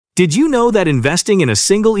Did you know that investing in a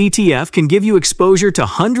single ETF can give you exposure to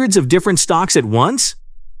hundreds of different stocks at once?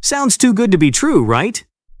 Sounds too good to be true, right?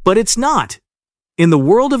 But it's not. In the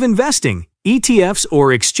world of investing, ETFs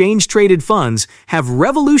or exchange-traded funds have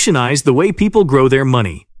revolutionized the way people grow their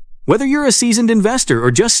money. Whether you're a seasoned investor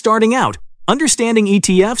or just starting out, understanding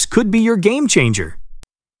ETFs could be your game changer.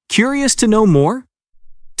 Curious to know more?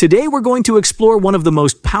 Today we're going to explore one of the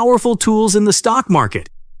most powerful tools in the stock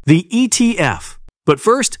market, the ETF. But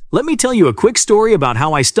first, let me tell you a quick story about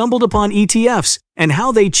how I stumbled upon ETFs and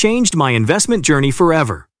how they changed my investment journey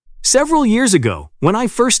forever. Several years ago, when I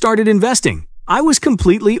first started investing, I was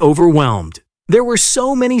completely overwhelmed. There were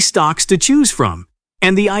so many stocks to choose from,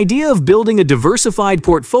 and the idea of building a diversified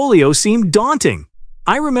portfolio seemed daunting.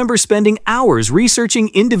 I remember spending hours researching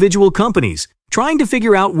individual companies, trying to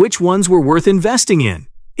figure out which ones were worth investing in.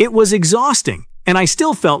 It was exhausting, and I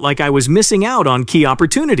still felt like I was missing out on key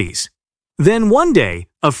opportunities. Then one day,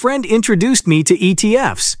 a friend introduced me to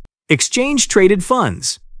ETFs, exchange-traded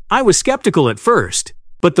funds. I was skeptical at first,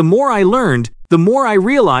 but the more I learned, the more I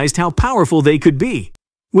realized how powerful they could be.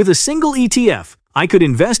 With a single ETF, I could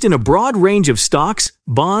invest in a broad range of stocks,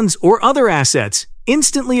 bonds, or other assets,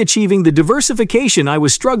 instantly achieving the diversification I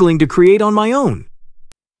was struggling to create on my own.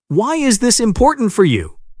 Why is this important for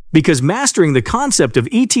you? Because mastering the concept of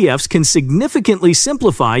ETFs can significantly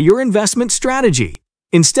simplify your investment strategy.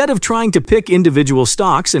 Instead of trying to pick individual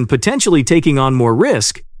stocks and potentially taking on more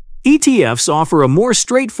risk, ETFs offer a more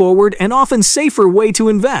straightforward and often safer way to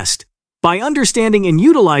invest. By understanding and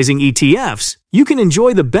utilizing ETFs, you can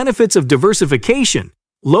enjoy the benefits of diversification,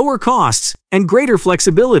 lower costs, and greater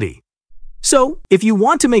flexibility. So, if you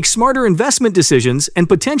want to make smarter investment decisions and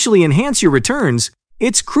potentially enhance your returns,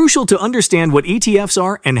 it's crucial to understand what ETFs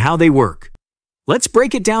are and how they work. Let's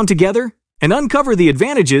break it down together and uncover the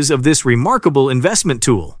advantages of this remarkable investment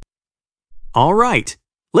tool. All right,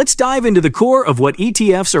 let's dive into the core of what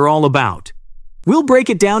ETFs are all about. We'll break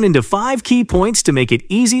it down into 5 key points to make it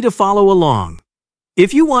easy to follow along.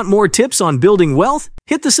 If you want more tips on building wealth,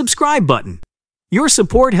 hit the subscribe button. Your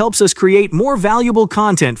support helps us create more valuable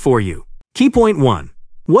content for you. Key point 1.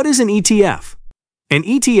 What is an ETF? An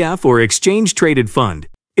ETF, or exchange-traded fund,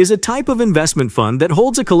 is a type of investment fund that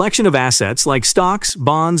holds a collection of assets like stocks,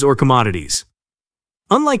 bonds, or commodities.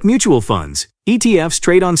 Unlike mutual funds, ETFs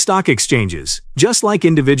trade on stock exchanges, just like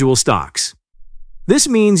individual stocks. This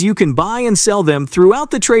means you can buy and sell them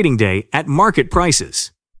throughout the trading day at market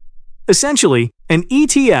prices. Essentially, an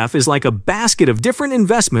ETF is like a basket of different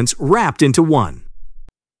investments wrapped into one.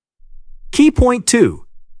 Key point 2.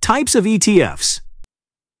 Types of ETFs.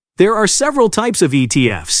 There are several types of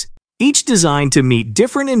ETFs, each designed to meet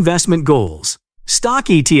different investment goals. Stock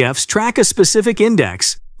ETFs track a specific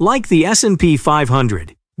index, like the S&P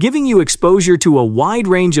 500, giving you exposure to a wide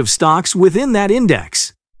range of stocks within that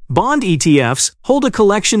index. Bond ETFs hold a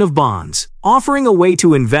collection of bonds, offering a way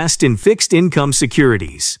to invest in fixed-income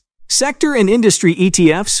securities. Sector and industry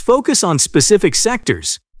ETFs focus on specific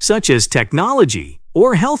sectors, such as technology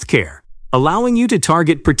or healthcare, allowing you to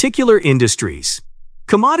target particular industries.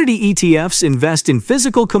 Commodity ETFs invest in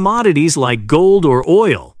physical commodities like gold or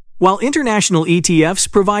oil, while international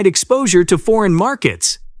ETFs provide exposure to foreign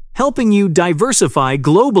markets, helping you diversify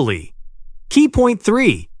globally. Key point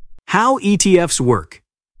 3. How ETFs work.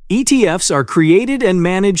 ETFs are created and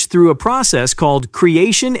managed through a process called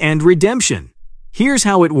creation and redemption. Here's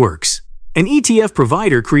how it works. An ETF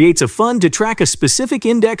provider creates a fund to track a specific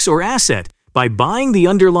index or asset by buying the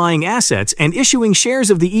underlying assets and issuing shares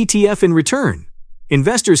of the ETF in return.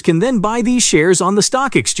 Investors can then buy these shares on the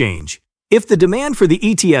stock exchange. If the demand for the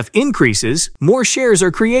ETF increases, more shares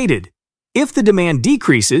are created. If the demand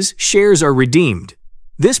decreases, shares are redeemed.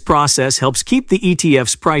 This process helps keep the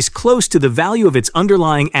ETF's price close to the value of its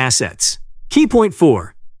underlying assets. Key point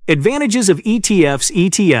 4. Advantages of ETFs.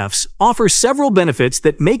 ETFs offer several benefits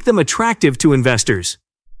that make them attractive to investors.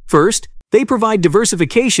 First, they provide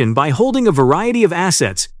diversification by holding a variety of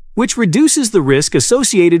assets, which reduces the risk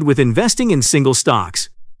associated with investing in single stocks.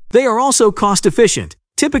 They are also cost-efficient,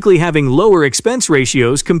 typically having lower expense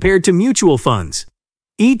ratios compared to mutual funds.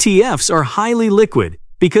 ETFs are highly liquid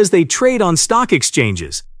because they trade on stock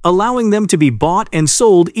exchanges, allowing them to be bought and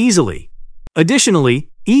sold easily. Additionally,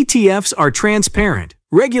 ETFs are transparent,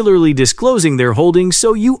 regularly disclosing their holdings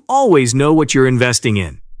so you always know what you're investing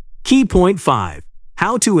in. Key point 5.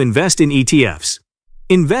 How to invest in ETFs.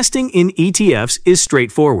 Investing in ETFs is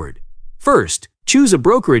straightforward. First, choose a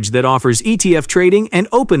brokerage that offers ETF trading and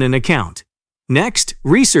open an account. Next,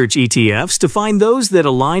 research ETFs to find those that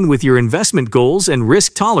align with your investment goals and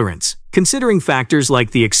risk tolerance, considering factors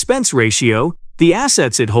like the expense ratio, the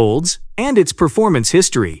assets it holds, and its performance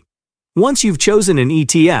history. Once you've chosen an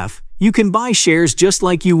ETF, you can buy shares just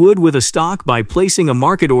like you would with a stock by placing a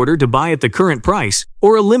market order to buy at the current price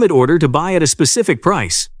or a limit order to buy at a specific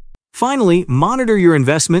price. Finally, monitor your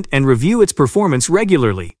investment and review its performance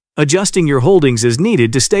regularly, adjusting your holdings as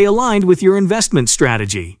needed to stay aligned with your investment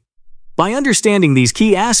strategy. By understanding these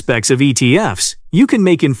key aspects of ETFs, you can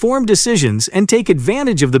make informed decisions and take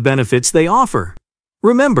advantage of the benefits they offer.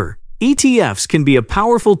 Remember, ETFs can be a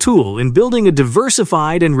powerful tool in building a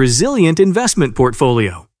diversified and resilient investment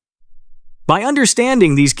portfolio. By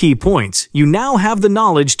understanding these key points, you now have the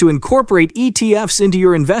knowledge to incorporate ETFs into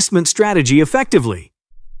your investment strategy effectively.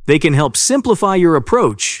 They can help simplify your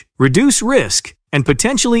approach, reduce risk, and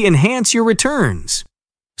potentially enhance your returns.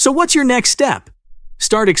 So what's your next step?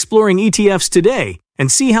 Start exploring ETFs today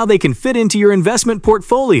and see how they can fit into your investment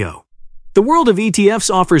portfolio. The world of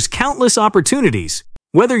ETFs offers countless opportunities,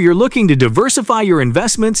 whether you're looking to diversify your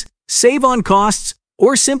investments, save on costs,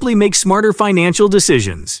 or simply make smarter financial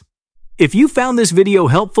decisions. If you found this video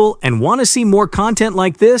helpful and want to see more content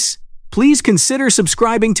like this, please consider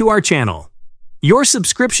subscribing to our channel. Your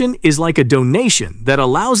subscription is like a donation that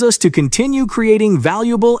allows us to continue creating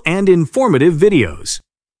valuable and informative videos.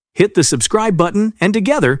 Hit the subscribe button and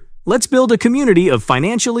together, let's build a community of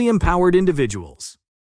financially empowered individuals.